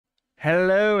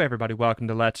Hello everybody, welcome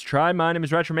to Let's Try. My name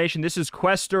is Retromation. This is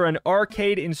Questor, an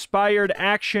arcade-inspired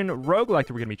action roguelike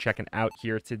that we're going to be checking out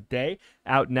here today.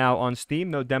 Out now on Steam,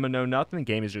 no demo, no nothing. The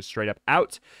game is just straight up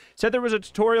out. Said there was a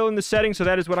tutorial in the settings, so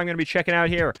that is what I'm going to be checking out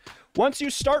here. Once you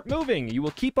start moving, you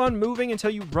will keep on moving until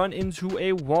you run into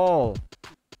a wall.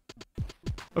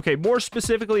 Okay, more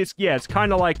specifically, it's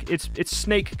kind of like, it's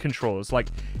snake controls. Like,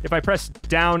 if I press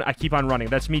down, I keep on running.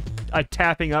 That's me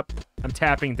tapping up, I'm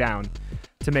tapping down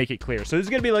to make it clear. So this is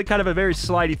going to be like kind of a very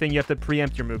slidey thing. You have to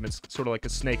preempt your movements, sort of like a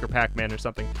snake or Pac-Man or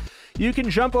something. You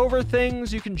can jump over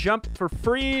things. You can jump for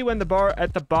free when the bar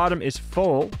at the bottom is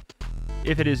full.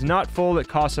 If it is not full, it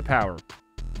costs a power.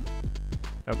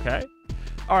 Okay.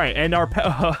 All right, and our...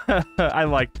 I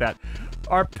like that.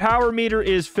 Our power meter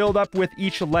is filled up with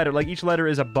each letter. Like, each letter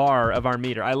is a bar of our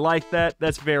meter. I like that.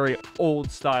 That's very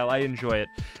old style. I enjoy it.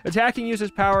 Attacking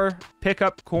uses power. Pick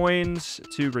up coins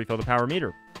to refill the power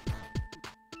meter.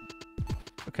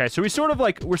 Okay, so we're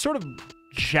sort of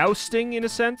jousting in a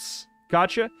sense.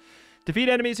 Gotcha. Defeat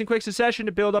enemies in quick succession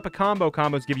to build up a combo.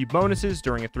 Combos give you bonuses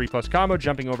during a 3+ combo.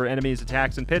 Jumping over enemies,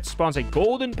 attacks, and pits spawns a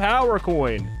golden power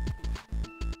coin.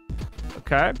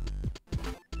 Okay.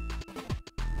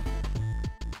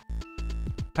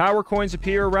 Power coins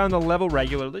appear around the level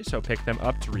regularly, so pick them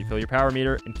up to refill your power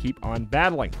meter and keep on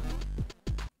battling.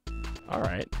 All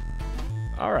right.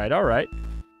 All right, all right.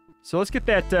 So let's get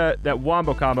that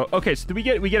wombo combo. Okay, so do we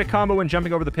get a combo when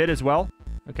jumping over the pit as well?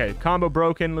 Okay, combo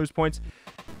broken, lose points.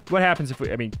 What happens if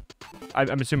we, I mean,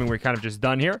 I'm assuming we're kind of just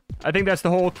done here. I think that's the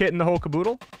whole kit and the whole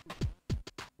caboodle.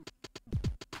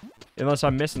 Unless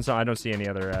I'm missing something. I don't see any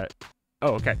other,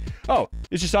 oh, okay. Oh,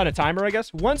 it's just on a timer, I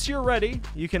guess. Once you're ready,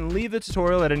 you can leave the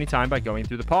tutorial at any time by going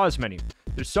through the pause menu.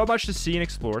 There's so much to see and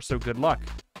explore, so good luck.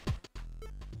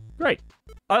 Great.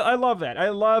 I love that. I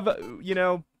love, you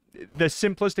know, the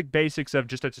simplistic basics of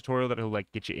just a tutorial that'll like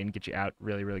get you in, get you out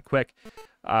really, really quick.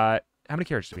 How many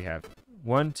characters do we have?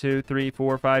 1, 2, 3,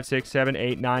 4, 5, 6, 7,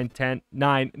 8, 9, 10,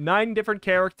 9. 9 different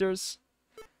characters.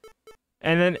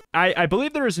 And then I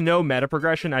believe there is no meta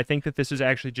progression. I think that this is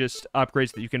actually just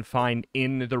upgrades that you can find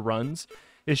in the runs.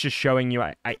 It's just showing you,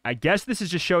 I guess this is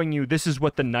just showing you this is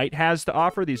what the knight has to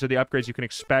offer. These are the upgrades you can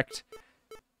expect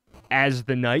as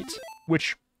the knight,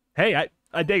 which, hey,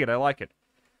 I dig it. I like it.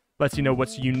 Lets you know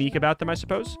what's unique about them, I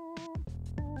suppose.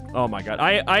 Oh my god.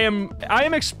 I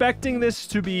am expecting this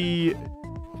to be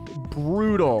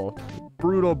brutal.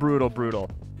 Brutal, brutal, brutal.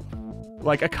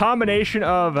 Like a combination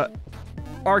of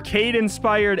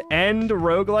arcade-inspired and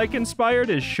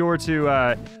roguelike-inspired is sure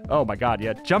to, oh my god,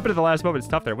 yeah. Jumping at the last moment is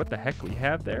tough there. What the heck do we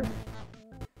have there?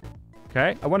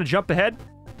 Okay, I want to jump ahead.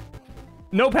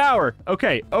 No power.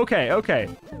 Okay, okay, okay.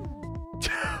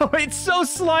 It's so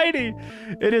slidey.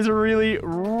 It is really,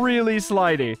 really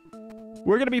slidey.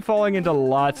 We're going to be falling into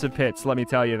lots of pits, let me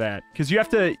tell you that. Because you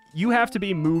have to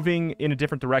be moving in a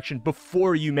different direction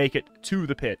before you make it to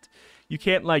the pit. You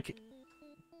can't, like,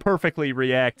 perfectly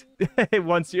react.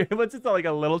 once it's like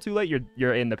a little too late,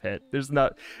 you're in the pit. There's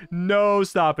no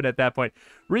stopping at that point.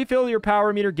 Refill your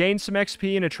power meter, gain some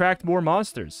XP, and attract more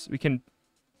monsters. We can...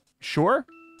 Sure?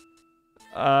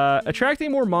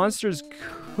 Attracting more monsters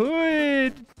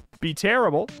could be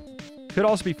terrible. Could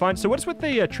also be fun. So what's with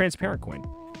the transparent coin?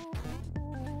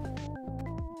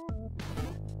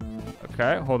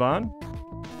 Okay, hold on.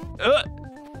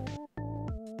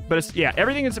 But it's, yeah,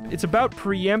 everything is, it's about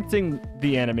preempting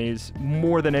the enemies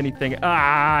more than anything.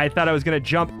 Ah, I thought I was going to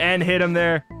jump and hit him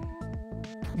there.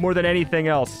 More than anything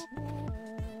else.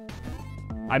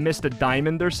 I missed a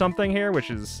diamond or something here,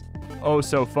 which is oh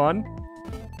so fun.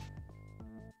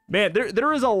 Man,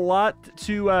 there is a lot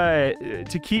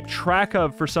to keep track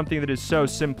of for something that is so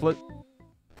simple.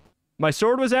 My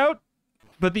sword was out,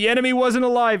 but the enemy wasn't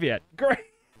alive yet. Great.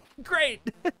 Great.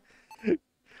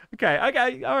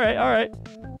 Okay, all right.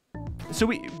 So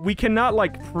we cannot,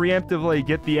 like, preemptively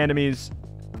get the enemies.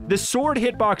 The sword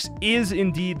hitbox is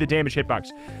indeed the damage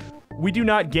hitbox. We do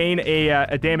not gain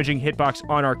a damaging hitbox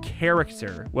on our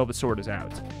character while the sword is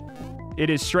out. It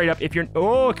is straight up, if you're...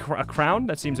 Oh, a crown?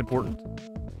 That seems important.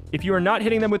 If you are not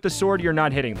hitting them with the sword, you're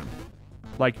not hitting them.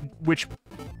 Like, which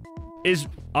is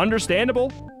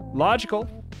understandable, logical,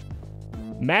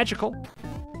 magical.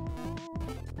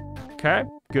 Okay,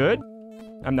 good.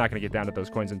 I'm not going to get down to those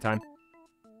coins in time.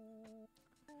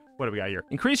 What do we got here?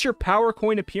 Increase your power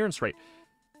coin appearance rate.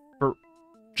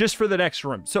 Just for the next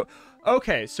room. So,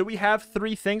 okay, so we have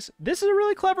 3 things. This is a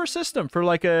really clever system for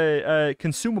like a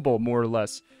consumable, more or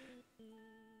less.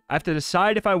 I have to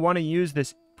decide if I want to use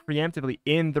this preemptively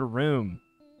in the room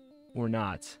or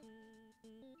not.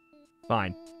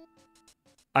 Fine.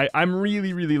 I'm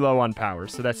really, really low on power,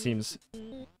 so that seems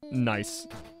nice.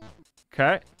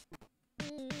 Okay.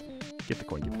 Get the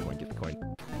coin, get the coin, get the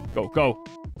coin. Go, go.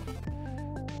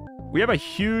 We have a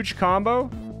huge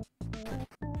combo.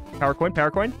 Power coin,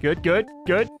 power coin. Good, good,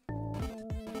 good.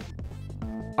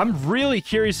 I'm really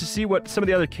curious to see what some of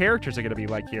the other characters are going to be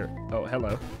like here. Oh,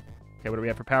 hello. Okay, what do we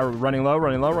have for power? Running low,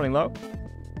 running low, running low.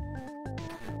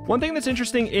 One thing that's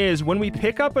interesting is when we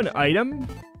pick up an item,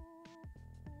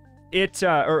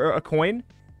 or a coin,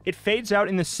 it fades out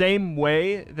in the same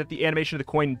way that the animation of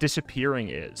the coin disappearing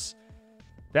is.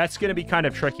 That's going to be kind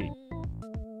of tricky.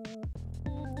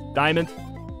 Diamond.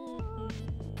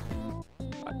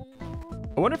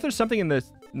 I wonder if there's something in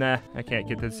this. Nah, I can't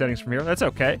get the settings from here. That's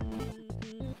okay.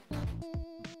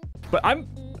 But I'm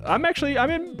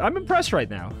impressed right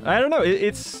now. I don't know.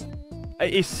 It's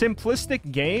a simplistic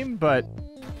game, but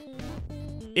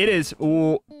it is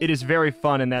very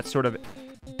fun in that sort of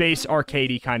base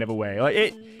arcadey kind of a way.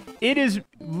 Like it is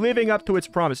living up to its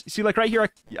promise. See, like right here,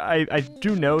 I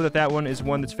do know that one is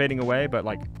one that's fading away, but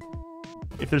like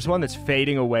if there's one that's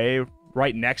fading away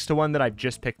right next to one that I've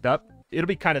just picked up, it'll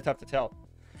be kind of tough to tell.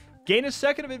 Gain a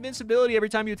second of invincibility every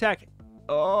time you attack.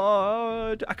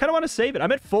 I kind of want to save it.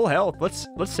 I'm at full health. Let's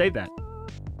save that.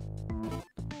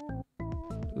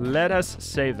 Let us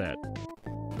save that.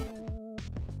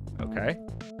 Okay.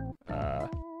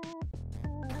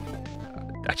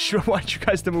 I should have wanted you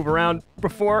guys to move around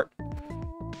before.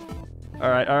 All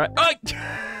right, all right. Oh!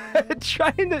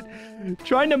 trying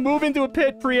to move into a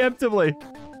pit preemptively.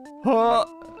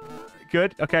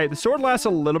 Good. Okay, the sword lasts a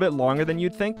little bit longer than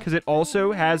you'd think because it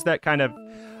also has that kind of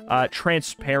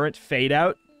transparent fade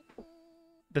out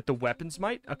that the weapons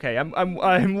might. Okay,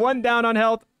 I'm one down on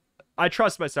health. I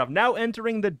trust myself. Now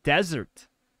entering the desert.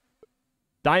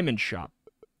 Diamond shop.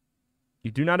 You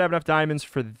do not have enough diamonds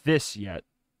for this yet.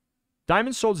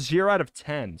 Diamonds sold 0 out of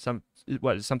 10.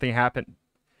 Something happened?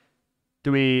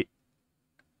 When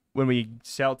we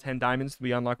sell 10 diamonds,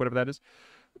 we unlock whatever that is?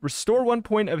 Restore 1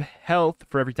 point of health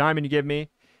for every diamond you give me.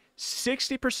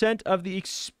 60% of the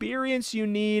experience you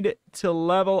need to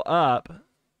level up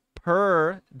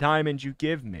per diamond you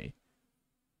give me.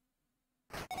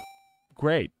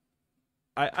 Great.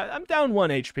 I'm down 1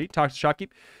 HP. Talk to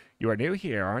Shopkeep. You are new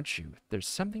here, aren't you? There's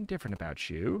something different about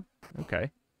you.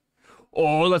 Okay.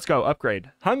 Oh, let's go.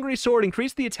 Upgrade. Hungry Sword.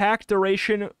 Increase the attack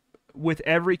duration with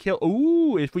every kill.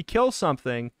 Ooh, if we kill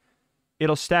something,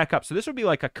 it'll stack up. So this would be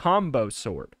like a combo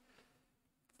sword.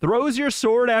 Throws your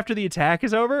sword after the attack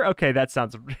is over? Okay, that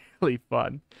sounds really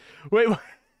fun.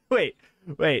 Wait.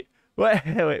 What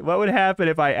would happen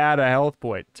if I add a health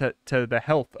point to the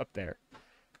health up there?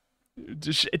 It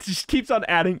just keeps on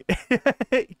adding...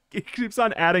 it keeps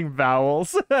on adding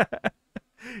vowels.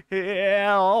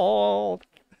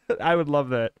 I would love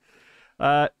that.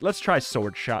 Let's try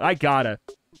Sword Shot. I gotta.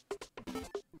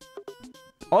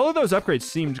 All of those upgrades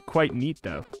seemed quite neat,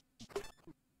 though.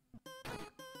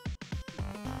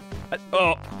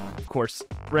 Oh, of course.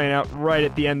 Ran out right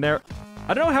at the end there.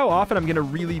 I don't know how often I'm going to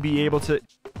really be able to...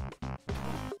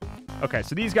 Okay,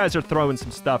 so these guys are throwing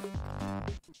some stuff.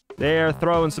 They're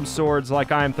throwing some swords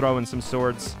like I'm throwing some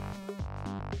swords.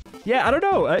 Yeah, I don't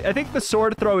know. I think the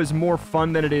sword throw is more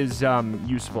fun than it is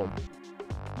useful.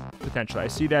 Potentially. I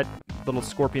see that little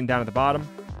scorpion down at the bottom.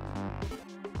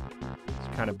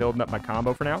 Just kind of building up my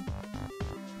combo for now.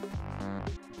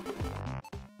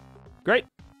 Great.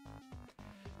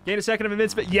 Gain a second of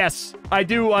invincibility. Yes, I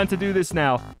do want to do this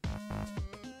now.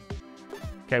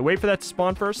 Okay, wait for that to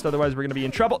spawn first. Otherwise, we're going to be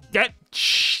in trouble. Get...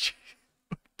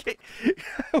 Okay.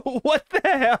 What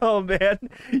the hell, man?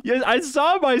 Yes, I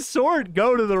saw my sword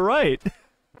go to the right.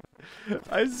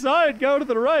 I saw it go to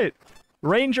the right.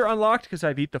 Ranger unlocked because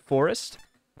I beat the forest.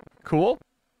 Cool.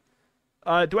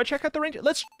 Do I check out the ranger?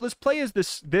 Let's play as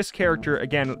this character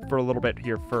again for a little bit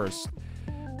here first.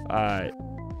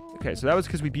 Okay, so that was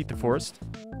because we beat the forest.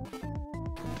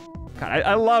 God,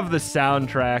 I love the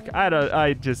soundtrack.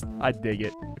 I dig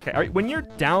it. Okay, when you're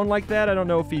down like that, I don't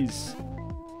know if he's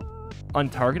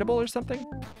untargetable or something.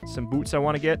 Some boots I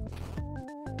want to get.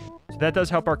 So that does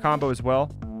help our combo as well.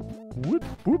 Whoop,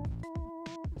 whoop.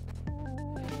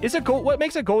 What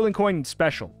makes a golden coin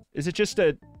special? Is it just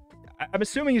I'm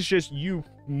assuming it's just you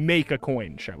make a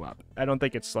coin show up. I don't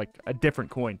think it's like a different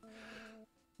coin.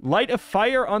 Light a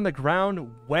fire on the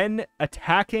ground when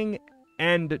attacking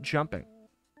and jumping.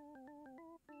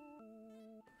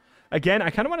 Again, I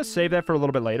kind of want to save that for a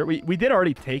little bit later. We did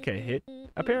already take a hit,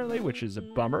 apparently, which is a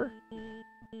bummer.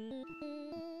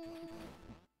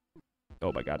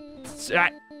 Oh my god.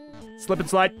 Slip and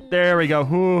slide. There we go.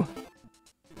 Ooh.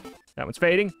 That one's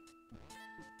fading.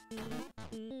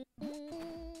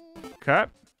 Okay.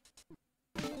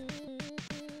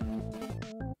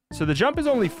 So So the jump is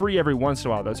only free every once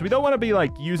in a while, though. So we don't want to be, like,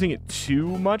 using it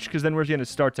too much, because then we're going to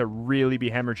start to really be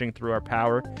hemorrhaging through our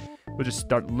power. We'll just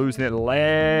start losing it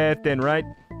left and right.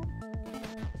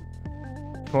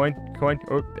 Coin.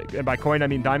 Oh, and by coin, I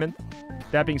mean diamond.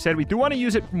 That being said, we do want to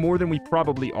use it more than we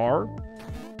probably are.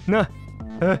 Nah.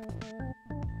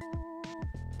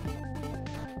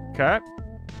 Okay.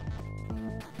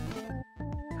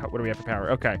 What do we have for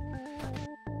power? Okay.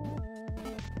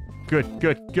 Good.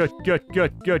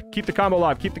 Keep the combo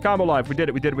alive. We did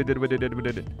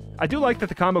it. I do like that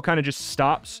the combo kind of just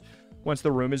stops once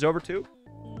the room is over, too.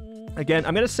 Again,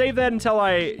 I'm going to save that until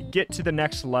I get to the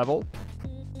next level.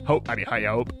 I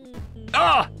hope.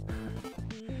 Ah!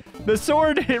 The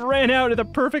sword, it ran out at the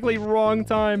perfectly wrong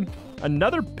time.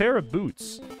 Another pair of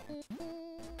boots.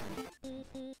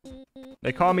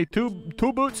 They call me Two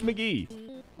Boots McGee.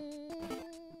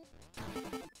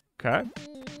 Okay.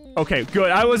 Okay,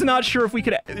 good. I was not sure if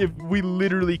we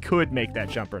literally could make that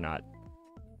jump or not.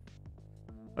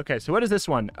 Okay, so what is this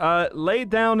one? Lay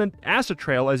down an acid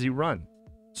trail as you run.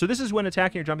 So this is when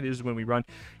attacking or jumping. This is when we run.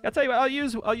 I'll tell you what, I'll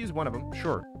use one of them.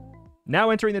 Sure. Now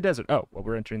entering the desert. Oh, well,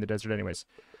 we're entering the desert anyways.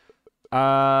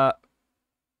 I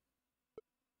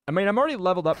mean, I'm already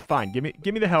leveled up. Fine.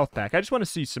 Give me the health pack. I just want to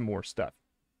see some more stuff.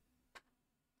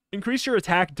 Increase your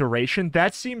attack duration.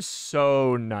 That seems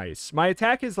so nice. My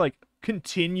attack is, like,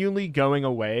 continually going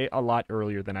away a lot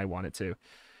earlier than I want it to.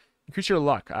 Increase your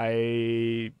luck.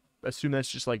 I assume that's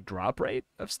just, like, drop rate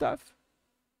of stuff.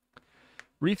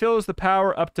 Refills the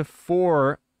power up to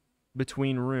 4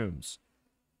 between rooms.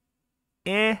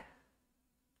 I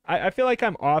feel like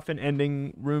I'm often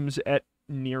ending rooms at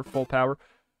near full power.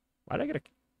 Why did I get a...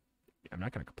 I'm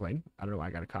not going to complain. I don't know why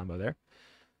I got a combo there.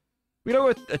 We go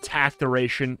with attack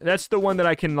duration. That's the one that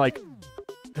I can, like...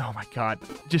 Oh, my God.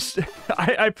 Just...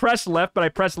 I pressed left, but I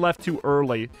pressed left too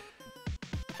early.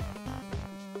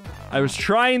 I was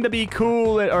trying to be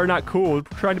cool, or not cool,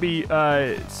 trying to be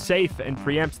safe and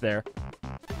preempt there.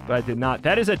 But I did not.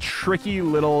 That is a tricky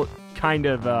little kind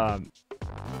of...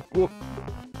 whoop,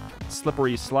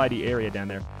 slippery, slidey area down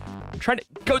there. I'm trying to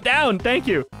go down. Thank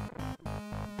you.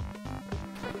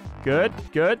 Good.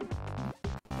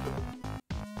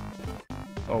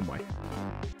 Oh, my.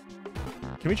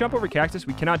 Can we jump over cactus?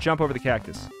 We cannot jump over the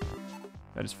cactus.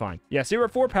 That is fine. Yeah, see, we're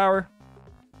at 4 power.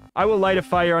 I will light a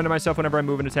fire under myself whenever I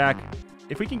move an attack.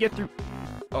 If we can get through...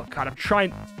 Oh, God, I'm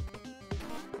trying.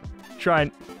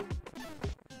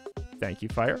 Thank you,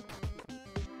 fire.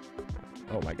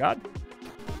 Oh, my God.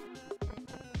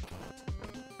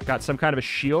 I got some kind of a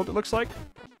shield, it looks like.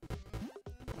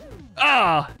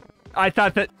 Ah! I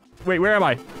thought that... Wait, where am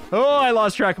I? Oh, I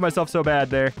lost track of myself so bad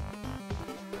there.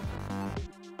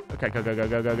 Okay,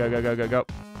 go.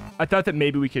 I thought that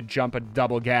maybe we could jump a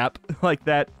double gap like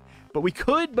that. But we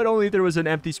could, but only if there was an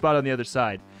empty spot on the other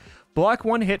side. Block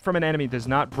 1 hit from an enemy does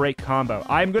not break combo.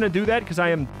 I'm going to do that because I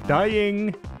am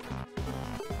dying.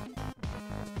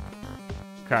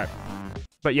 Okay.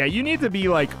 But yeah, you need to be,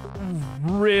 like,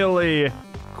 really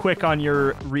quick on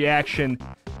your reaction.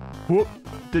 Whoop,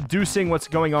 deducing what's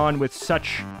going on with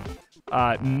such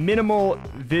minimal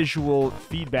visual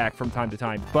feedback from time to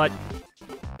time. But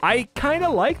I kind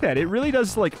of like that. It really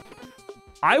does, like...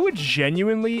 I would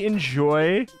genuinely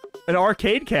enjoy an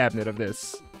arcade cabinet of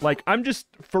this. Like, I'm just...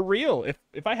 For real.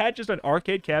 If I had just an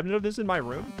arcade cabinet of this in my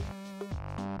room,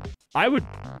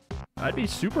 I'd be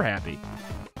super happy.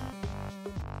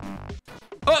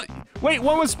 Oh, wait,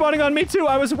 one was spawning on me too.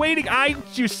 I was waiting.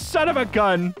 You son of a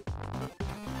gun.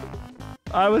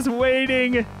 I was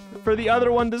waiting for the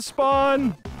other one to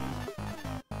spawn.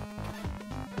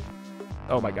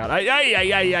 Oh my God.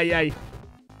 Ay.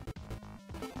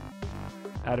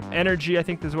 Out of energy, I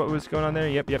think this is what was going on there.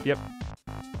 Yep.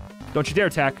 Don't you dare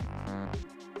attack.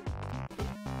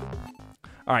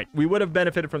 All right, we would have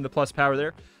benefited from the plus power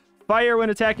there. Fire when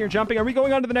attacking or jumping. Are we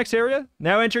going on to the next area?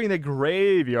 Now entering the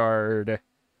graveyard.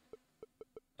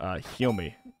 Heal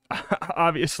me.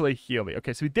 Obviously, heal me.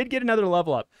 Okay, so we did get another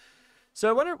level up. So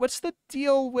I wonder, what's the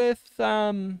deal with,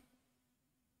 what's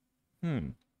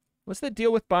the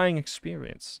deal with buying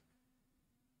experience?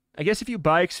 I guess if you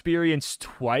buy experience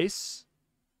twice,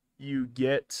 you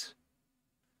get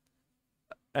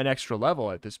an extra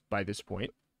level by this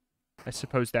point. I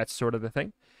suppose that's sort of the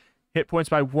thing. Hit points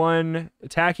by 1.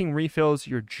 Attacking refills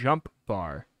your jump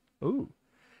bar. Ooh.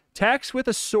 Attacks with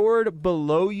a sword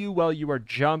below you while you are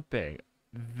jumping.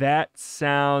 That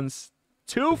sounds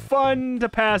too fun to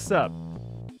pass up.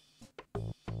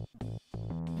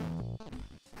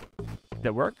 Did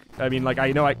that work? I mean, like,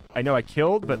 I know I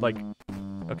killed, but, like...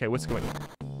 Okay, what's going on?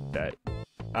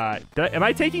 Am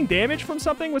I taking damage from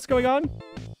something? What's going on?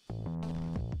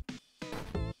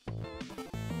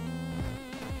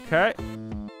 Okay.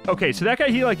 Okay, so that guy,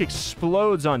 he, like,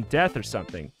 explodes on death or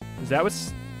something. Is that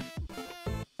what's...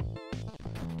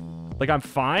 Like, I'm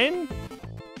fine?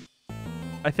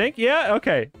 I think? Yeah?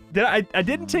 Okay. I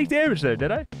didn't take damage there,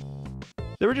 did I?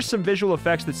 There were just some visual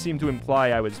effects that seemed to imply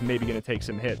I was maybe going to take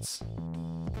some hits.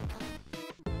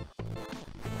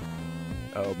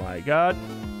 Oh my god.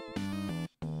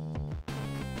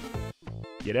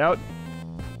 Get out.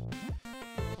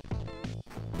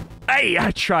 Hey,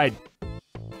 I tried.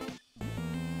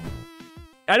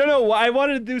 I don't know why I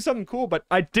wanted to do something cool, but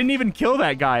I didn't even kill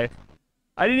that guy.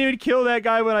 I didn't even kill that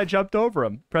guy when I jumped over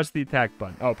him. Press the attack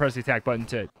button. Oh, press the attack button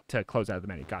to close out of the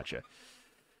menu. Gotcha.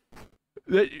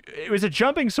 It was a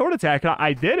jumping sword attack.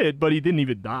 I did it, but he didn't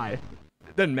even die.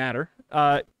 Doesn't matter.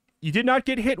 You did not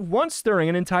get hit once during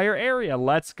an entire area.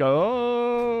 Let's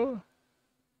go.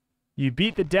 You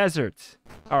beat the desert.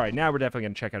 All right, now we're definitely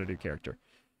going to check out a new character.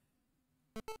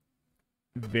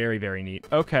 Very, very neat.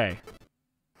 Okay.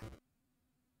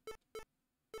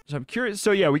 So I'm curious.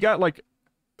 So yeah, we got like...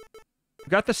 We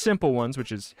got the simple ones,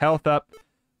 which is health up,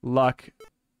 luck.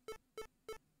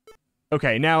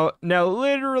 Okay, now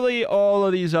literally all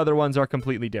of these other ones are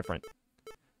completely different.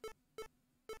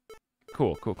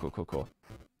 Cool.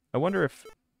 I wonder if...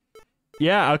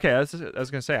 Yeah, okay, I was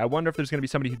going to say, I wonder if there's going to be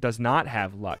somebody who does not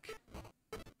have luck.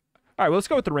 All right, well, let's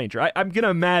go with the ranger. I'm going to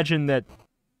imagine that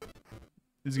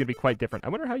this is going to be quite different. I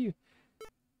wonder how you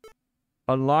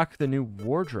unlock the new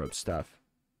wardrobe stuff.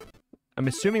 I'm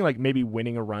assuming, like, maybe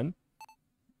winning a run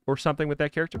or something with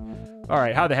that character. All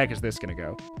right, how the heck is this going to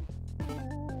go?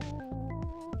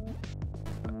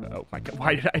 Oh my god,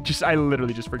 why did I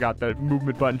literally just forgot the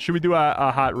movement button. Should we do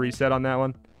a hot reset on that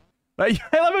one? I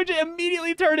love how you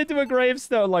immediately turned into a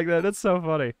gravestone like that. That's so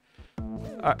funny.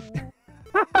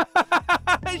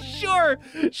 Sure.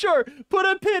 Put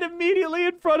a pin immediately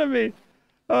in front of me.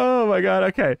 Oh my god,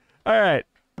 okay. All right.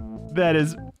 That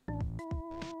is...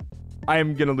 I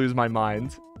am gonna lose my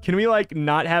mind. Can we, like,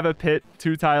 not have a pit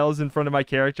 2 tiles in front of my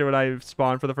character when I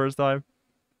spawn for the first time?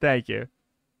 Thank you.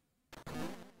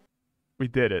 We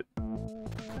did it.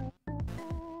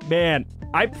 Man,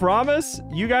 I promise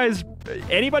you guys,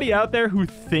 anybody out there who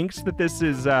thinks that this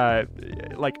is,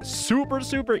 like,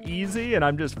 super easy and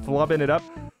I'm just flubbing it up,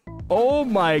 oh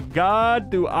my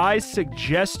god, do I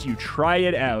suggest you try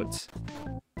it out.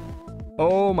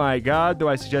 Oh my god, do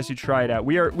I suggest you try it out.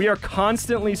 We are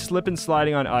constantly slip and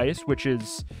sliding on ice, which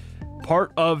is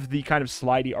part of the kind of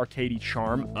slidey, arcadey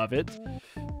charm of it.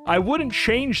 I wouldn't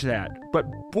change that, but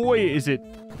boy, is it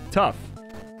tough.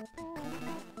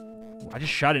 I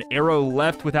just shot an arrow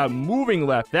left without moving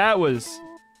left. That was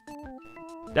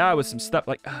some stuff.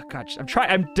 Like, oh gosh,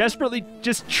 I'm desperately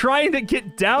just trying to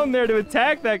get down there to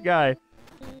attack that guy.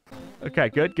 Okay,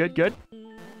 good.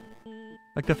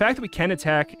 Like, the fact that we can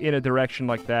attack in a direction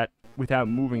like that without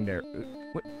moving there.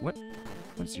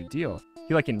 What's your deal?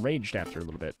 He, like, enraged after a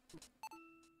little bit.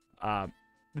 The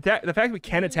fact that we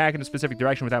can attack in a specific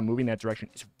direction without moving that direction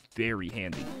is very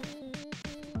handy.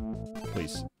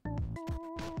 Please.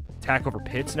 Attack over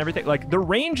pits and everything. Like, the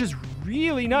range is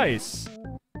really nice.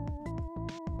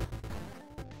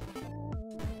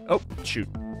 Oh, shoot.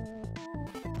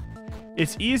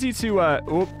 It's easy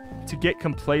to get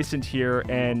complacent here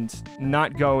and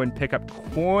not go and pick up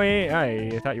coin.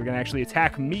 I thought you were going to actually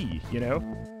attack me, you know?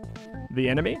 The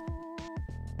enemy.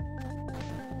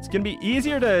 It's going to be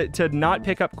easier to not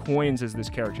pick up coins as this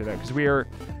character, though, because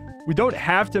we don't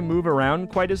have to move around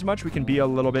quite as much. We can be a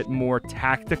little bit more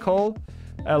tactical,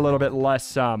 a little bit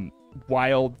less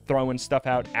wild, throwing stuff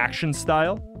out action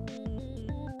style.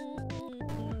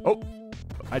 Oh,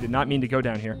 I did not mean to go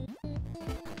down here.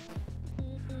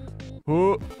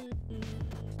 Oh.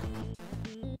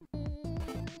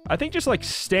 I think just, like,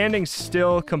 standing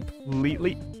still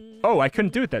completely... Oh, I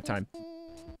couldn't do it that time.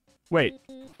 Wait.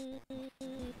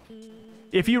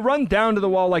 If you run down to the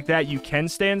wall like that, you can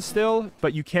stand still,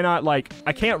 but you cannot, like...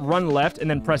 I can't run left and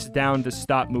then press down to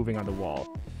stop moving on the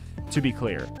wall, to be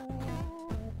clear.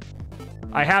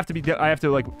 I have to,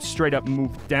 like, straight up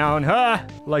move down,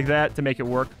 like that to make it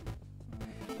work.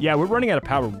 Yeah, we're running out of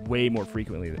power way more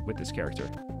frequently with this character.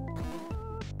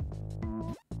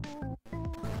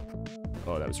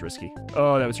 Oh, that was risky.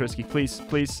 Oh, that was risky.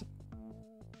 Please.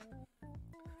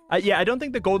 Yeah, I don't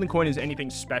think the golden coin is anything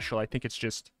special. I think it's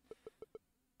just...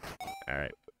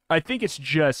 Alright. I think it's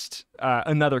just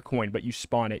another coin, but you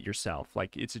spawn it yourself.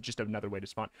 Like, it's just another way to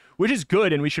spawn. Which is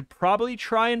good, and we should probably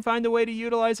try and find a way to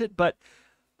utilize it, but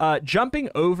jumping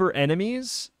over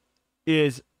enemies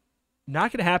is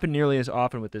not going to happen nearly as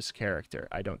often with this character,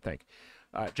 I don't think.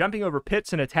 Jumping over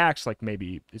pits and attacks, like,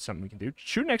 maybe is something we can do.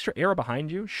 Shoot an extra arrow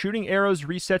behind you. Shooting arrows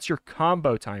resets your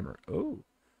combo timer. Oh.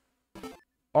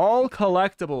 All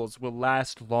collectibles will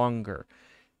last longer.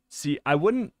 See, I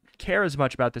wouldn't care as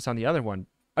much about this on the other one.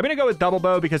 I'm gonna go with double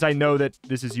bow because I know that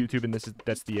this is YouTube and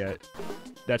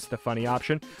that's the funny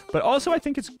option. But also, I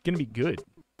think it's gonna be good.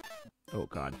 Oh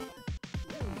God!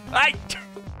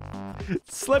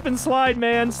 Slip and slide,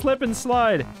 man. Slip and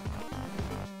slide.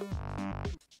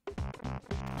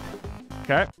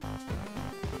 Okay.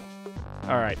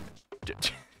 All right.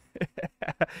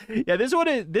 Yeah,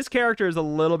 this character is a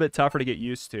little bit tougher to get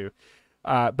used to.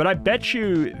 But I bet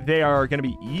you they are going to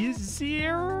be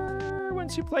easier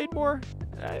once you played more.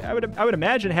 I would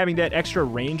imagine having that extra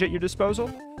range at your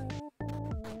disposal.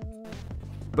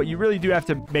 But you really do have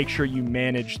to make sure you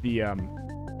manage the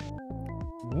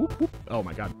whoop, whoop. Oh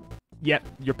my God. Yep,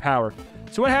 your power.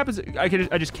 So what happens? I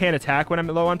just can't attack when I'm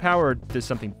low on power, or does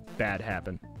something bad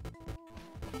happen?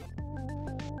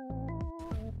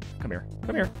 Come here.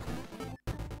 Come here.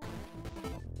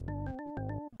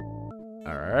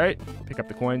 All right. Pick up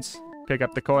the coins. Pick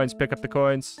up the coins. Pick up the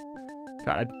coins.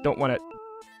 God, I don't want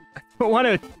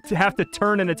to have to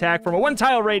turn an attack from a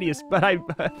 1-tile radius, but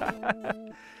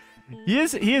he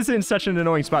is in such an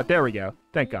annoying spot. There we go.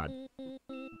 Thank God.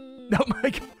 Oh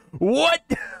my God. What?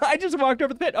 I just walked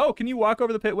over the pit. Oh, can you walk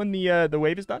over the pit when the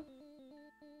wave is done?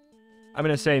 I'm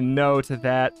going to say no to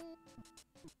that.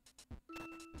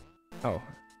 Oh,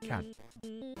 God.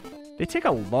 They take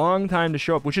a long time to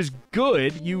show up, which is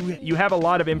good. You have a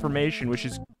lot of information, which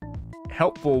is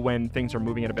helpful when things are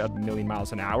moving at about 1,000,000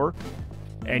 miles an hour.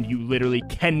 And you literally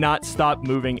cannot stop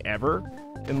moving ever.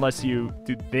 Unless you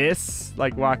do this,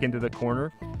 like walk into the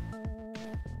corner.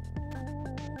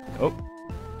 Oh.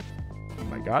 Oh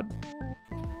my God.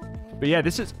 But yeah,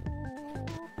 this is...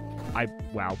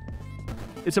 Wow.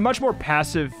 It's a much more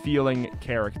passive feeling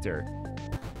character.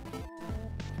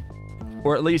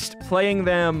 Or at least playing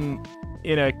them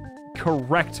in a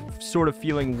correct sort of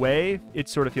feeling way, it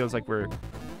sort of feels like we're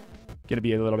going to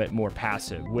be a little bit more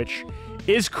passive, which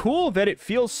is cool that it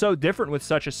feels so different with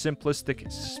such a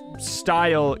simplistic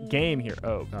style game here.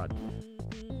 Oh, God.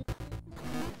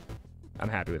 I'm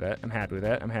happy with that. I'm happy with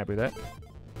that. I'm happy with that.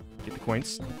 Get the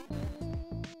coins.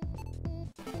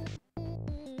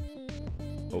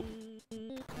 Oh.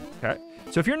 Okay.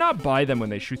 So if you're not by them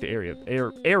when they shoot the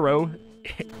arrow,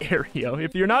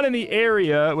 if you're not in the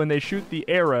area when they shoot the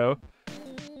arrow,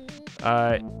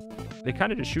 they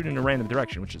kind of just shoot in a random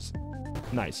direction, which is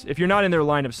nice. If you're not in their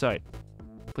line of sight.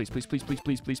 Please, please, please, please,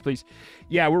 please, please, please.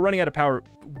 Yeah, we're running out of power.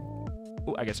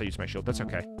 Ooh, I guess I used my shield. That's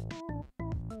okay.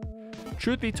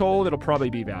 Truth be told, it'll probably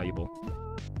be valuable.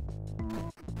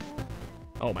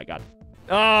 Oh my God.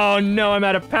 Oh no, I'm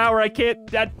out of power. I can't.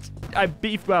 I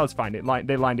beefed. Well, it's fine.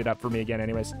 They lined it up for me again,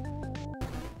 anyways.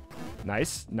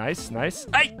 Nice, nice, nice.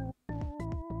 Ay!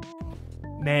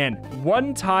 Man,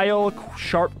 1-tile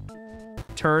sharp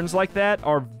turns like that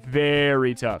are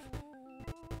very tough.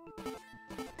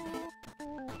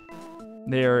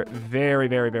 They're very,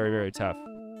 very, very, very tough.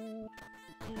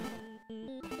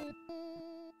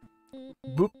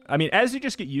 Boop. I mean, as you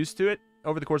just get used to it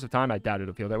over the course of time, I doubt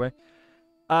it'll feel that way.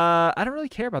 I don't really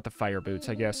care about the fire boots,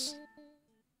 I guess.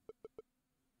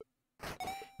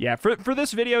 Yeah, for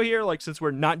this video here, like, since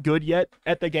we're not good yet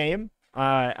at the game,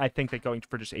 I think that going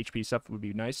for just HP stuff would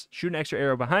be nice. Shoot an extra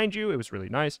arrow behind you. It was really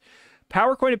nice.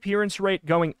 Power coin appearance rate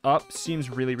going up seems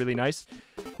really, really nice.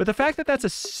 But the fact that that's a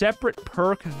separate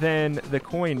perk than the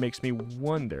coin makes me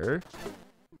wonder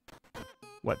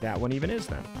what that one even is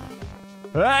then.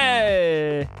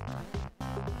 Hey!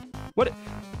 What?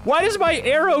 Why does my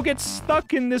arrow get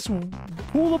stuck in this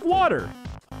pool of water?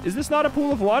 Is this not a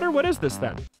pool of water? What is this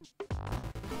then?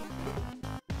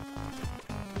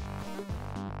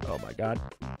 Oh my God.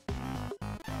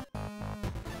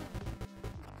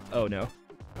 Oh no.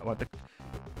 I want the...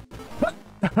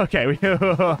 Okay, we...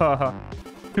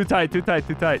 Too tight, too tight,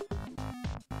 too tight.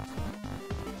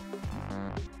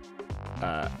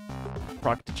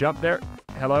 Proc to jump there.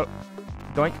 Hello.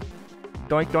 Doink.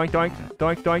 Doink, doink, doink.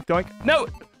 Doink, doink, doink. No!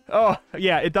 Oh,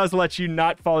 yeah, it does let you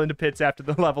not fall into pits after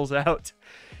the level's out.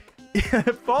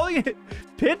 Falling in...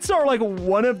 Pits are like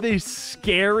one of the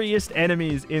scariest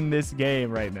enemies in this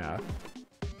game right now.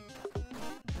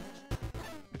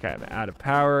 Okay, I'm out of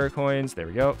power coins. There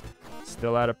we go.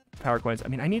 Still out of power coins. I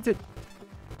mean, I need to...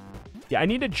 Yeah, I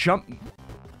need to jump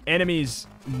enemies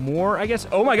more, I guess.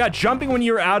 Oh my God, jumping when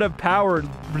you're out of power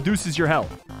reduces your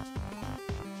health.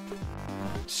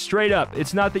 Straight up.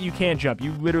 It's not that you can't jump.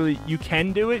 You literally... You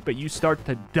can do it, but you start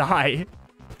to die.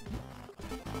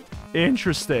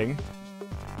 Interesting.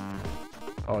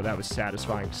 Oh, that was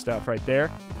satisfying stuff right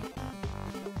there.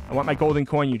 I want my golden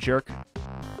coin, you jerk.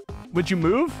 Would you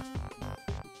move?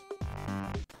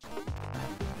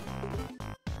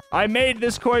 I made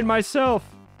this coin myself.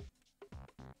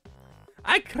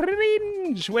 I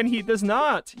cringe when he does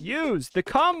not use the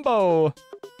combo.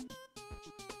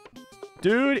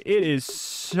 Dude, it is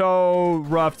so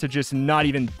rough to just not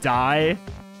even die.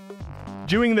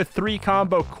 Doing the 3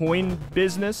 combo coin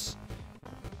business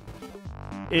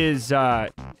is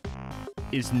not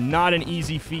an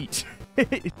easy feat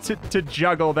to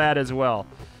juggle that as well.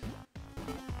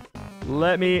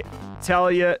 Let me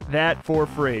tell you that for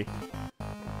free.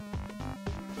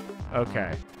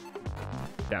 Okay.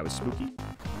 That was spooky.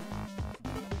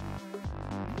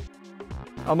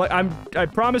 I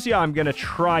promise you I'm gonna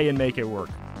try and make it work.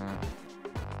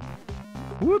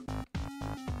 Whoop.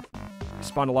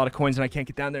 Spawned a lot of coins and I can't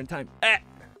get down there in time. Ah!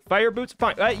 Fire boots?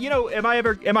 Fine. You know, am I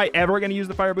ever gonna use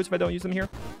the fire boots if I don't use them here?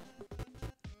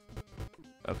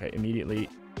 Okay, immediately.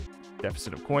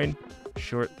 Deficit of coin.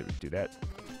 Short. Did we do that?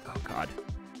 Oh, God.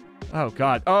 Oh,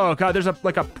 God. Oh, God. There's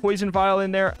like a poison vial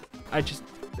in there. I just...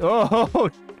 Oh!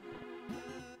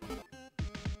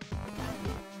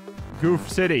 Goof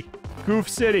City. Goof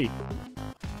City.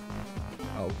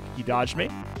 Oh, he dodged me.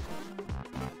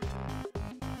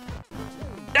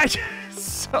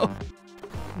 So...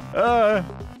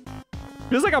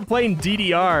 feels like I'm playing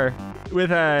DDR with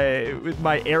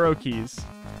my arrow keys.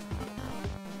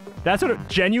 That's what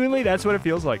genuinely, that's what it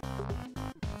feels like.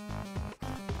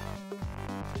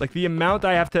 Like the amount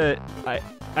I have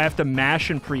to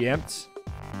mash and preempt.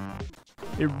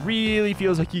 It really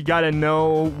feels like you gotta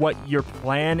know what your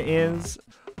plan is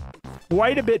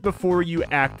quite a bit before you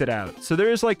act it out. So there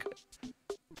is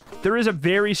a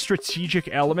very strategic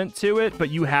element to it, but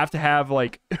you have to have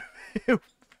like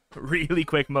really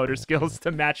quick motor skills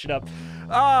to match it up.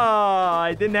 Ah,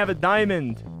 I didn't have a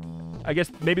diamond. I guess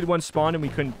maybe the one spawned and we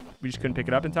just couldn't pick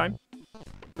it up in time.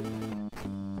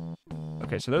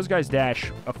 Okay, so those guys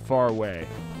dash a far way.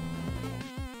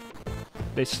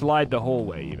 They slide the whole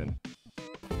way, even.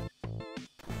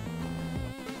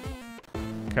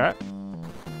 Okay.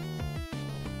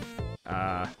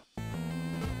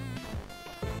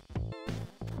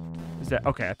 Is that...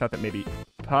 Okay, I thought that maybe...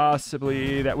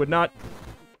 Possibly that would not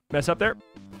mess up there.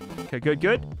 Okay, good,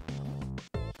 good.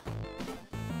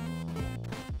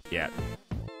 Yeah.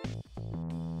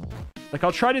 Like,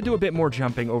 I'll try to do a bit more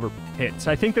jumping over pits.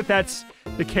 I think that that's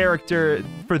the character...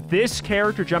 For this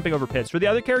character, jumping over pits. For the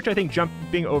other character, I think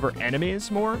jumping over enemies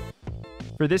more.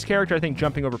 For this character, I think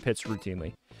jumping over pits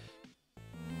routinely.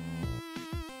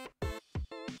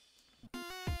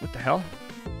 What the hell?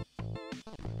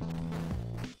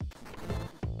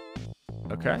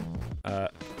 Okay.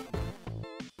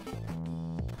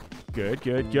 Good,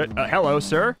 good, good. Hello,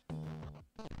 sir.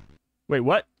 Wait,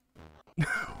 what?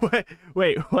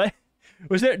 Wait, what?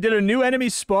 Did a new enemy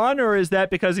spawn, or is that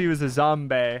because he was a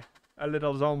zombie? A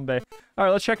little zombie. All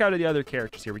right, let's check out the other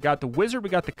characters here. We got the wizard, we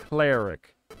got the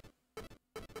cleric.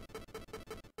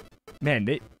 Man,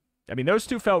 I mean, those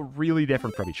two felt really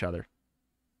different from each other.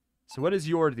 So what is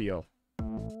your deal?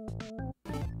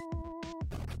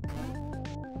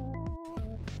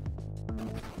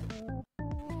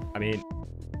 I mean...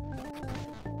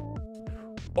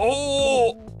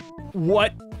 Oh!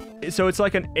 What? So it's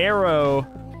like an arrow,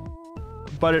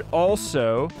 but it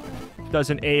also does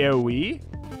an AoE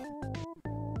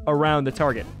around the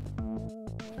target.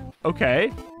 Okay.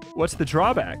 What's the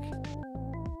drawback?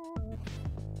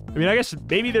 I mean, I guess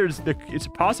maybe it's a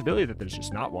possibility that there's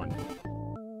just not one.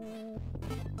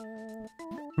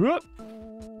 Whoop.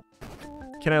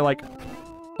 Can I, like...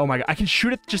 Oh my god, I can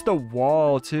shoot at just the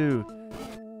wall, too.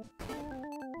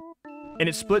 And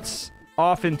it splits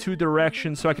off in 2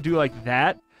 directions, so I could do like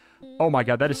that. Oh my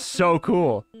god, that is so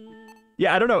cool.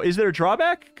 Yeah, I don't know. Is there a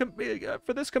drawback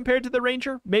for this compared to the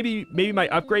Ranger? Maybe my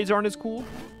upgrades aren't as cool.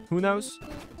 Who knows?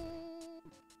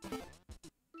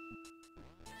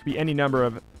 Could be any number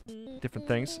of different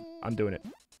things. I'm doing it.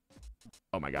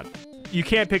 Oh my god. You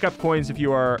can't pick up coins if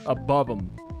you are above them.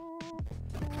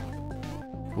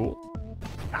 Cool.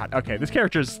 God, okay, this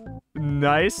character's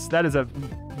nice. That is a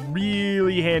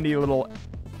really handy little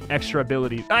extra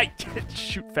ability. I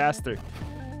shoot faster.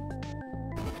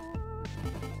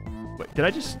 Wait, did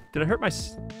I hurt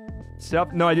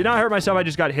myself? No, I did not hurt myself. I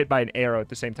just got hit by an arrow at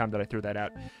the same time that I threw that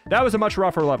out. That was a much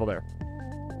rougher level there.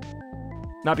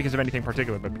 Not because of anything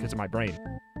particular, but because of my brain.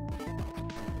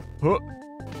 Huh.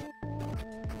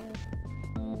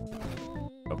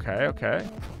 Okay, okay.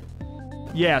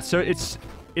 Yeah, so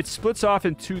it splits off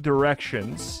in 2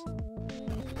 directions.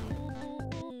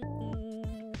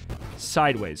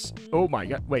 Sideways. Oh my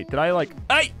god. Wait, did I like...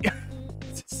 I...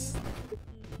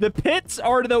 The pits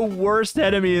are the worst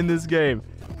enemy in this game.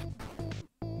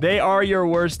 They are your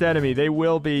worst enemy. They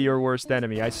will be your worst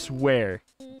enemy, I swear.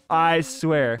 I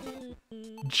swear.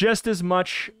 Just as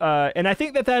much, and I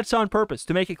think that that's on purpose.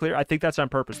 To make it clear, I think that's on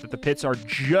purpose. That the pits are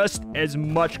just as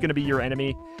much going to be your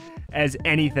enemy as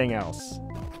anything else.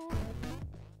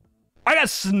 I got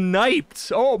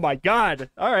sniped! Oh my god.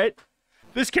 Alright.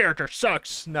 This character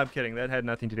sucks. No, I'm kidding. That had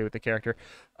nothing to do with the character.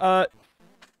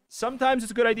 Sometimes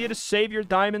it's a good idea to save your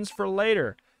diamonds for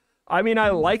later. I mean, I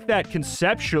like that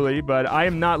conceptually, but I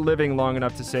am not living long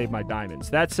enough to save my diamonds.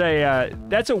 That's a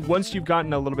once you've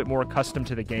gotten a little bit more accustomed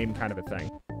to the game kind of a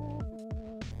thing.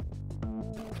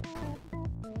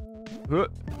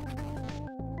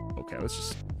 Okay, let's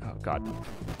just... Oh, God.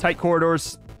 Tight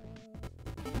corridors.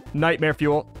 Nightmare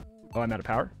fuel. Oh, I'm out of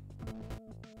power.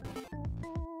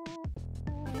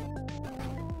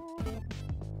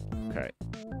 Okay.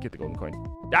 Get the golden coin.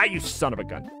 Ah, you son of a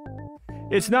gun.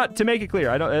 It's not, to make it clear,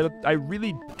 I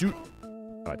really do...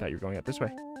 Oh, I thought you were going up this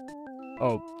way.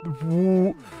 Oh.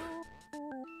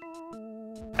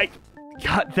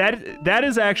 God, that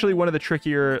is actually one of the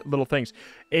trickier little things.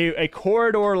 A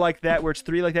corridor like that, where it's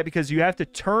 3 like that, because you have to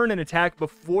turn and attack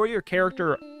before your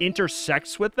character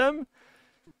intersects with them.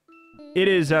 It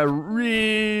is a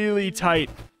really tight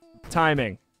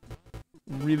timing.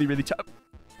 Really, really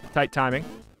tight timing.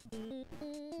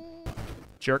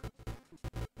 Jerk.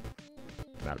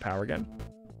 I'm out of power again.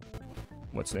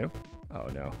 What's new? Oh,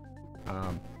 no.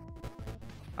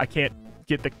 I can't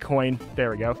get the coin. There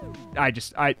we go. I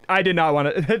did not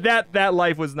want to... that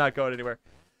life was not going anywhere.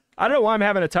 I don't know why I'm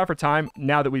having a tougher time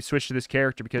now that we've switched to this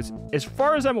character, because as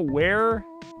far as I'm aware,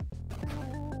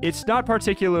 it's not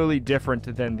particularly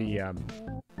different than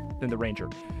the Ranger.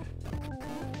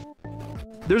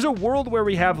 There's a world where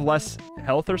we have less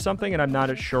health or something, and I'm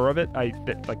not as sure of it. I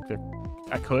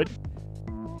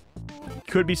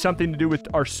could be something to do with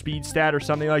our speed stat or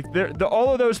something like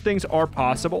all of those things are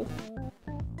possible,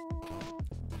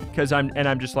 because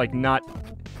I'm just like not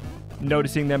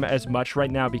noticing them as much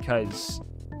right now because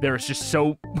there's just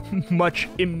so much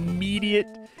immediate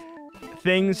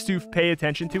things to pay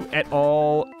attention to at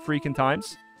all freaking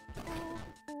times.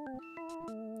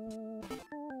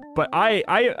 But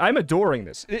I'm adoring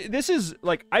this. This is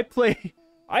like I play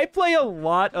a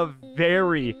lot of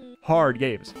very hard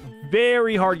games.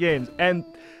 Very hard games. And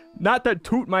not to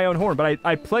toot my own horn, but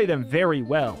I play them very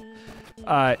well.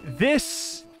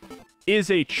 This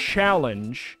is a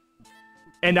challenge,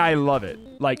 and I love it.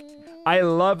 Like, I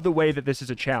love the way that this is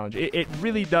a challenge. It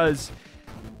really does.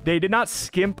 They did not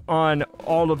skimp on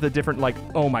all of the different, like,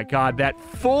 oh my god, that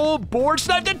full board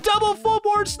snipe, the double full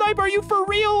board snipe, are you for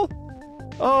real?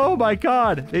 Oh my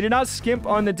god. They did not skimp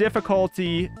on the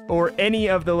difficulty or any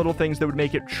of the little things that would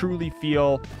make it truly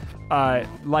feel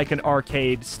like an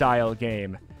arcade-style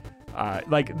game.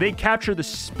 Like, they capture the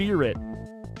spirit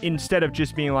instead of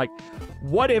just being like,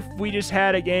 what if we just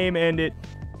had a game and it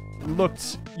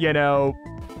looked, you know,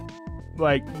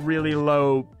 like really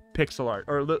low pixel art,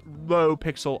 or low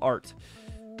pixel art.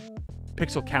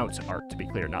 Pixel count art, to be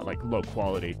clear, not like low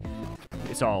quality.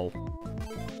 It's all,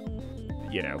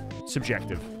 you know,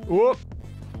 subjective. Whoop!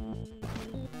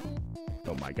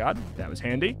 Oh my god, that was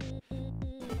handy.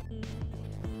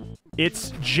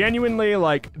 It's genuinely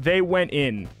like they went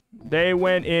in. They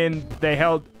went in, they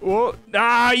held... Oh,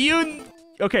 ah, you...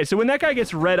 Okay, so when that guy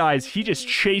gets red eyes, he just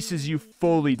chases you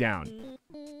fully down.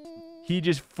 He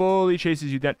just fully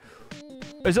chases you down.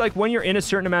 Is it like when you're in a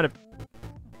certain amount of...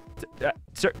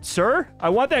 Sir? I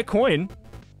want that coin.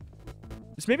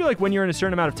 It's maybe like when you're in a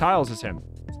certain amount of tiles as him.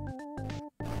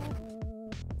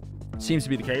 Seems to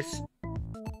be the case.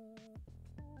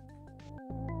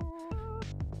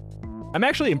 I'm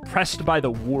actually impressed by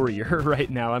the warrior right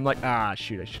now. I'm like, ah,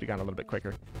 shoot, I should have gone a little bit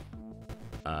quicker.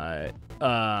 I'm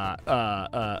gonna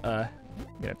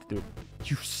have to do it.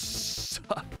 You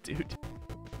suck, dude.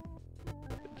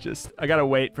 I gotta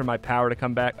wait for my power to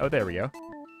come back. Oh, there we go.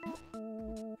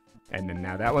 And then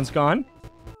now that one's gone.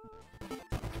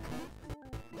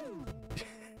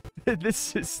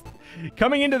 This is...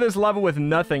 Coming into this level with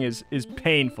nothing is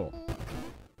painful.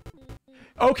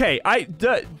 Okay,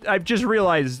 I've just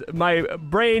realized my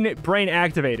brain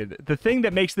activated. The thing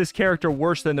that makes this character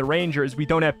worse than the Ranger is we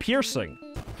don't have piercing.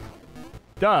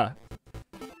 Duh.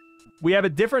 We have a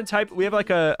different type. We have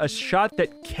like a shot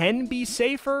that can be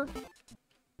safer.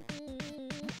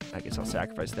 I guess I'll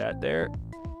sacrifice that there.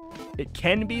 It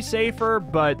can be safer,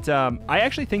 but I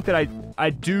actually think that I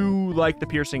do like the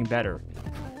piercing better.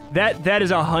 That is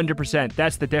 100%.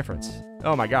 That's the difference.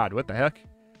 Oh my god, what the heck?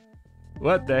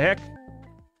 What the heck?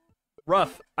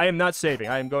 Rough. I am not saving.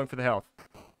 I am going for the health.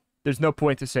 There's no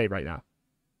point to save right now.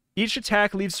 Each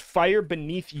attack leaves fire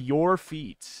beneath your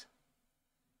feet.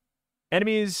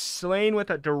 Enemies slain with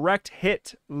a direct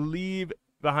hit leave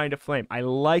behind a flame. I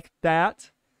like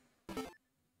that.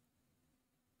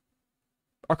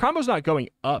 Our combo's not going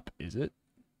up, is it?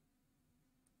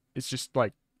 It's just,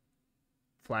 like,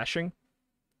 flashing.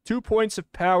 2 points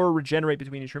of power regenerate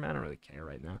between each room. I don't really care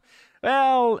right now.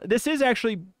 Well, this is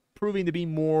actually proving to be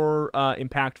more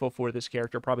impactful for this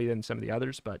character probably than some of the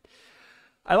others, but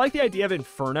I like the idea of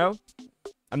Inferno.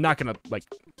 I'm not going to, like,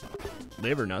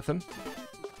 live or nothing.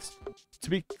 To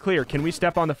be clear, can we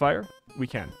step on the fire? We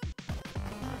can.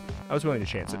 I was willing to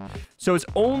chance it. So it's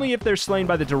only if they're slain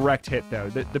by the direct hit, though.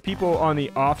 The people on the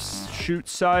offshoot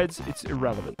sides, it's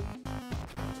irrelevant.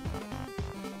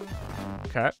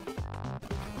 Okay.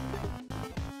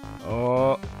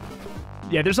 Oh.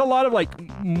 Yeah, there's a lot of, like,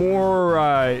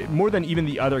 more than even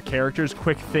the other characters,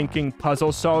 quick thinking,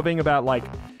 puzzle solving about, like,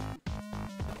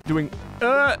 doing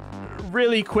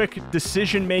really quick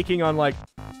decision making on, like,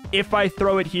 if I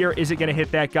throw it here, is it going to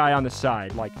hit that guy on the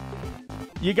side? Like,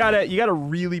 you gotta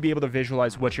really be able to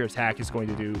visualize what your attack is going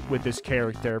to do with this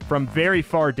character from very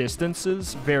far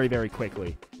distances very, very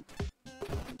quickly.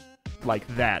 Like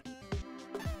that.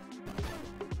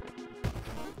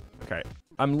 Okay.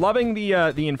 I'm loving the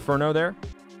Inferno there.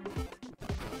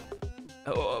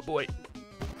 Oh, boy.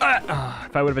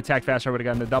 If I would have attacked faster, I would have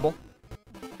gotten the double.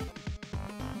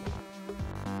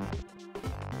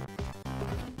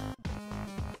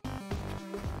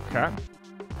 Okay.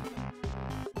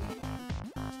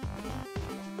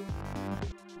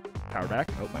 Power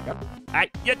back. Oh my god.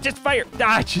 Yeah, just fire.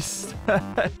 Just.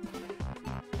 I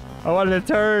wanted to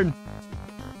turn.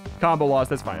 Combo loss.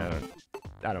 That's fine.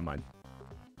 I don't mind.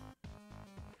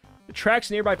 Attracts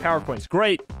nearby power points.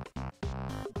 Great.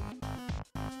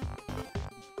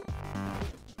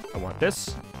 I want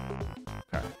this.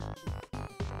 Okay.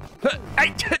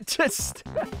 I just.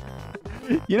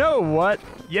 You know what?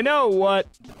 You know what?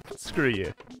 Screw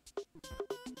you.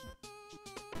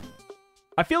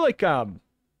 I feel like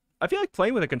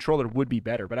playing with a controller would be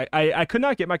better, but I could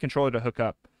not get my controller to hook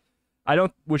up. I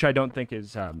don't think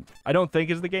is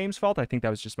the game's fault. I think that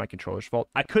was just my controller's fault.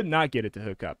 I could not get it to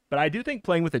hook up, but I do think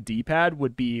playing with a D-pad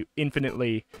would be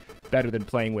infinitely better than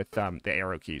playing with the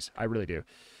arrow keys. I really do.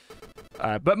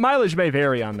 But mileage may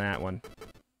vary on that one.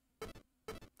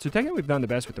 So technically we've done the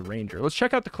best with the ranger. Let's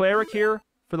check out the cleric here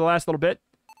for the last little bit.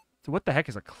 So what the heck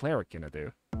is a cleric gonna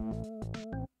do?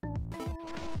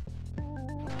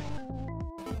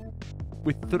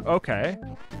 Okay.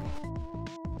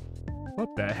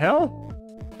 What the hell?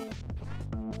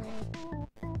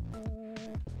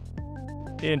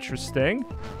 Interesting.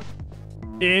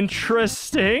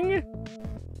 Interesting.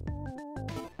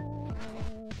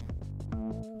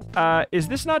 Is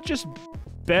this not just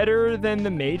better than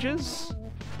the mages?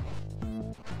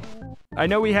 I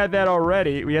know we had that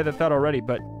already. We had that thought already,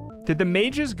 but did the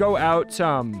mages go out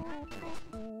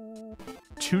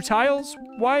 2 tiles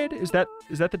wide? Is that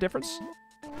the difference?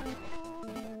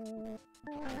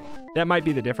 That might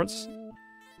be the difference.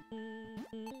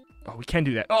 Oh, we can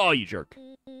do that. Oh, you jerk.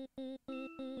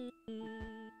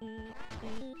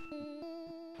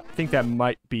 I think that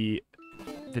might be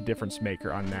the difference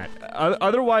maker on that.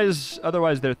 Otherwise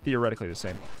they're theoretically the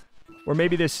same. Or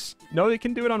maybe this... No, they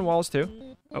can do it on walls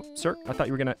too. Oh, sir, I thought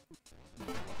you were gonna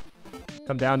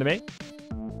come down to me.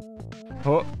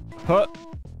 Huh, huh,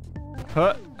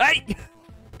 huh. Hey!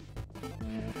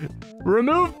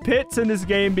 Remove pits and this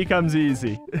game becomes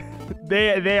easy.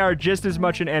 They are just as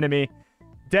much an enemy.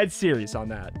 Dead serious on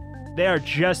that. They are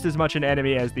just as much an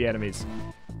enemy as the enemies.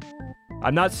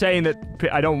 I'm not saying that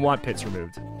I don't want pits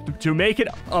removed. To make it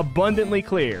abundantly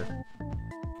clear,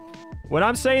 when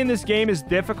I'm saying this game is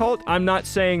difficult, I'm not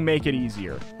saying make it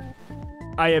easier.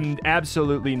 I am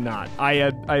absolutely not. I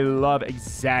love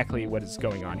exactly what is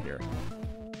going on here.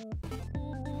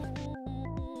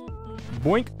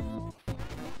 Boink.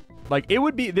 Like,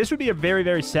 this would be a very,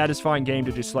 very satisfying game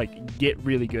to just, like, get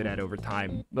really good at over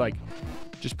time. Like,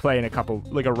 just playing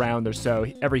a round or so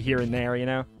every here and there, you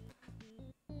know?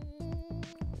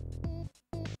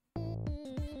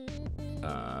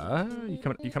 You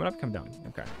coming up? Come down.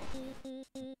 Okay.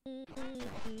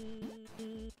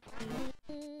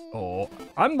 Oh,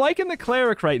 I'm liking the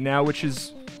cleric right now, which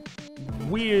is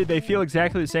weird. They feel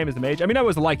exactly the same as the mage. I mean, I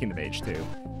was liking the mage too.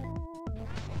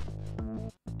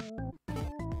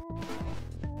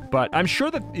 But I'm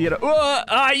sure that, you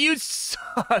know... you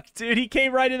suck, dude. He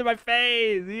came right into my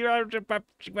face.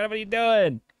 What are you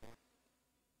doing?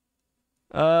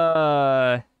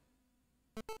 All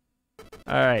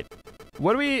right.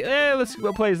 What do we...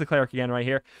 we'll play as the cleric again right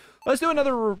here. Let's do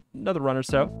another run or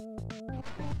so.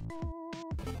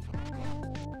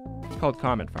 It's called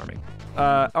comment farming.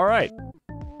 All right.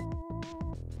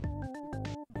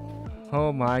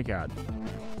 Oh my god.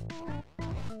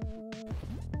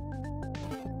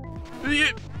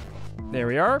 There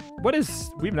we are. What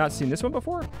is... We've not seen this one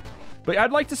before. But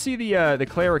I'd like to see the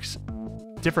cleric's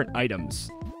different items.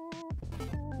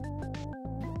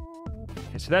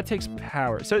 Okay, so that takes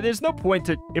power. So there's no point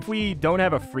to... If we don't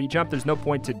have a free jump, there's no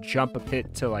point to jump a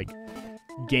pit to, like,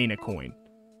 gain a coin.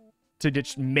 To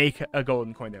just make a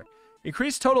golden coin there.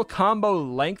 Increase total combo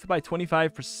length by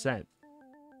 25%.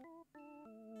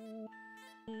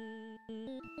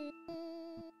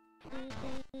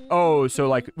 Oh, so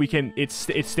like we can it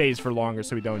stays for longer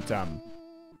so we don't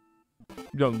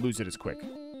lose it as quick.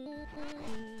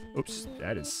 Oops,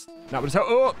 that is not what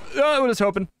I was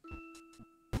hoping.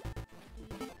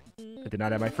 I did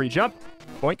not have my free jump.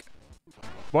 Boink.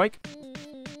 Boink.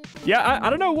 Yeah, I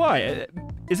don't know why.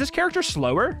 Is this character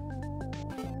slower?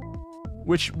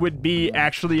 Which would be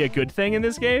actually a good thing in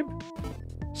this game.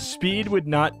 Speed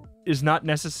is not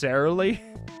necessarily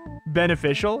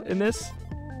beneficial in this.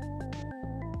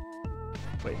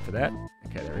 Wait for that.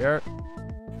 Okay, there we are.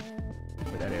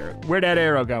 Where'd that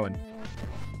arrow going?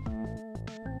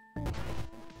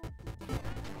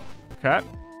 Okay.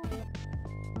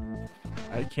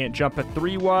 I can't jump a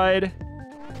 3 wide.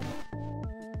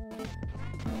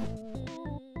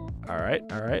 Alright.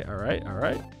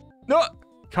 No!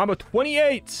 Combo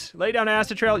 28! Lay down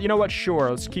acid trail. You know what? Sure.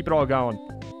 Let's keep it all going.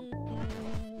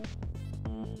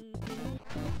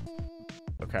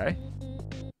 Okay.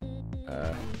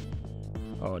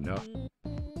 Oh no.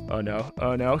 Oh no.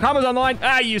 Oh no. Combo's on the line!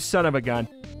 Ah, you son of a gun.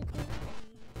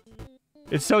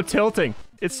 It's so tilting.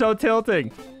 It's so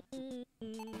tilting.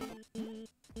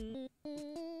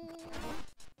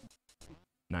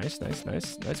 Nice.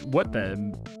 What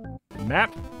the...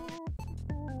 Map?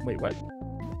 Wait, what?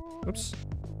 Oops.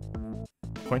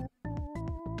 Coin.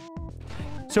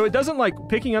 So it doesn't, like,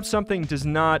 picking up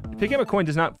a coin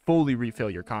does not fully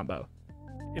refill your combo.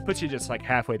 It puts you just, like,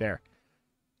 halfway there.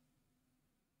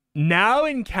 Now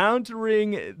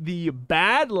encountering the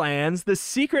Badlands, the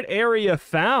secret area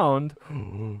found.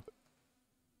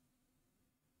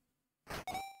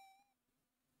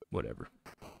 Whatever.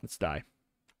 Let's die.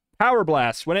 Power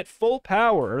Blast. When at full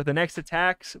power, the next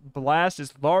attack's blast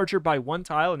is larger by 1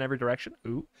 tile in every direction.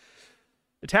 Ooh.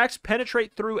 Attacks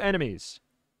penetrate through enemies.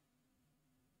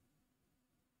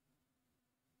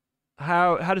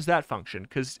 How does that function?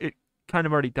 Because it kind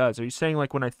of already does. Are you saying,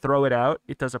 like, when I throw it out,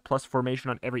 it does a plus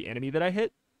formation on every enemy that I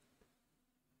hit?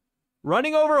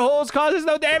 Running over holes causes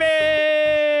no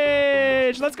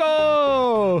damage! Let's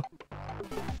go!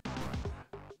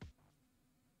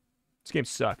 This game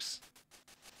sucks.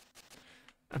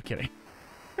 I'm kidding.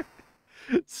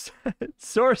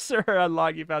 Sorcerer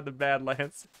unlock, you found the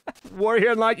Badlands.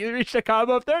 Warrior unlock, you reached a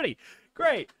combo of 30.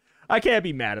 Great. I can't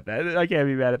be mad at that. I can't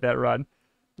be mad at that run.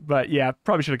 But yeah,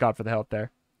 probably should have gone for the help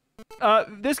there.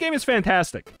 This game is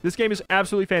fantastic. This game is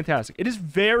absolutely fantastic. It is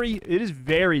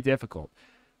very difficult.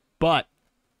 But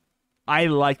I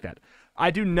like that. I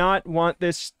do not want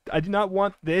this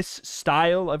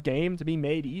style of game to be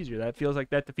made easier. That feels like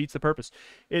that defeats the purpose.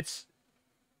 It's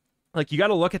like, you got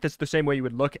to look at this the same way you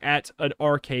would look at an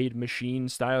arcade machine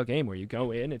style game where you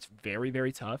go in, it's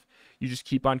very tough. You just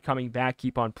keep on coming back,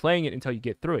 keep on playing it until you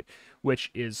get through it, which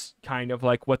is kind of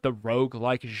like what the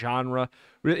roguelike genre,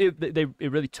 it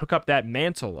really took up that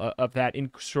mantle of that in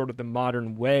sort of the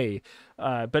modern way,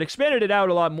 but expanded it out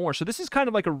a lot more. So this is kind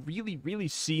of like a really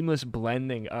seamless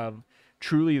blending of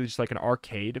truly just like an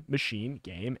arcade machine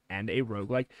game and a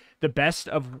roguelike. The best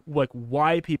of like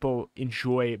why people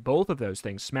enjoy both of those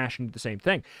things smash into the same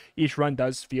thing. Each run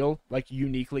does feel like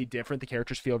uniquely different. The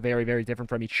characters feel very different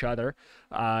from each other.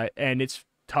 And it's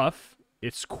tough.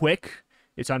 It's quick.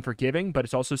 It's unforgiving, but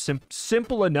it's also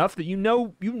simple enough that you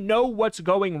know what's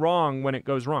going wrong when it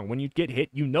goes wrong. When you get hit,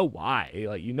 you know why.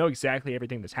 Like, you know exactly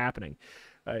everything that's happening.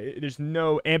 There's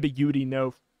no ambiguity,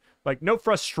 no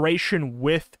frustration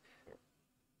with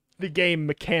the game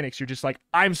mechanics. You're just like,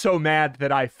 I'm so mad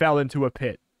that I fell into a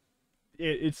pit.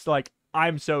 It's like,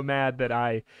 I'm so mad that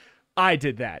I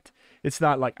did that. It's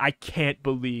not like, I can't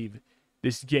believe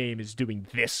this game is doing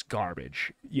this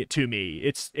garbage to me.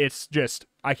 It's just,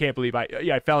 I can't believe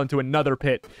I fell into another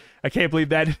pit. I can't believe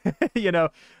that,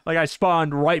 like I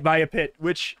spawned right by a pit,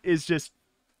 which is just,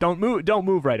 don't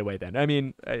move right away then. I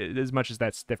mean, as much as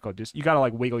that's difficult, just, you gotta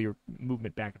like wiggle your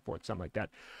movement back and forth, something like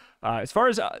that. As far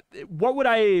as what would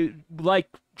I like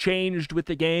changed with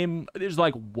the game, there's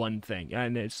like one thing,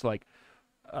 and it's like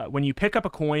when you pick up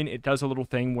a coin, it does a little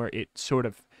thing where it sort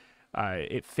of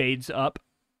it fades up,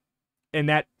 and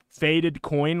that faded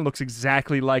coin looks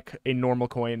exactly like a normal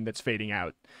coin that's fading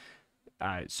out.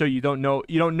 So you don't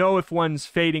know if one's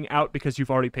fading out because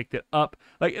you've already picked it up.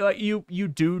 Like you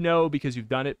do know because you've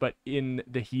done it, but in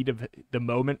the heat of the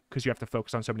moment, because you have to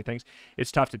focus on so many things,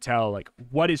 it's tough to tell like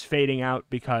what is fading out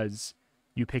because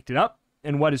you picked it up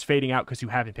and what is fading out because you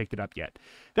haven't picked it up yet.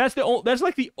 That's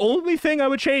like the only thing I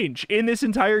would change in this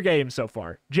entire game so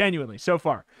far. Genuinely, so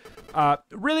far.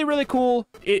 Really, really cool.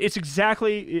 It's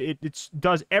exactly it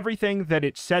does everything that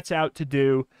it sets out to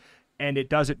do. And it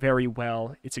does it very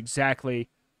well. It's exactly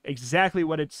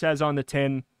what it says on the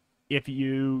tin. If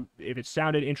it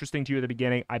sounded interesting to you at the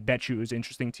beginning, I bet you it was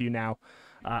interesting to you now.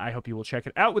 I hope you will check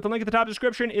it out with the link at the top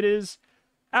description. It is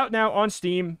out now on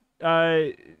Steam.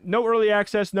 No early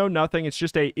access, no nothing.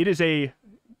 It is a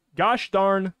gosh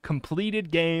darn completed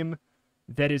game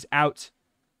that is out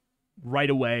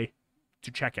right away to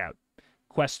check out.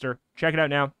 Quester, check it out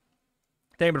now.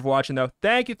 Thank you for watching, though.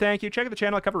 Thank you. Check out the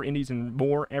channel. I cover indies and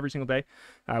more every single day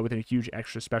with a huge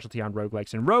extra specialty on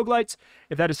roguelikes and roguelites.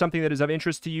 If that is something that is of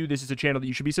interest to you, this is a channel that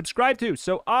you should be subscribed to.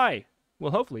 So I will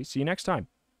hopefully see you next time.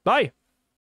 Bye.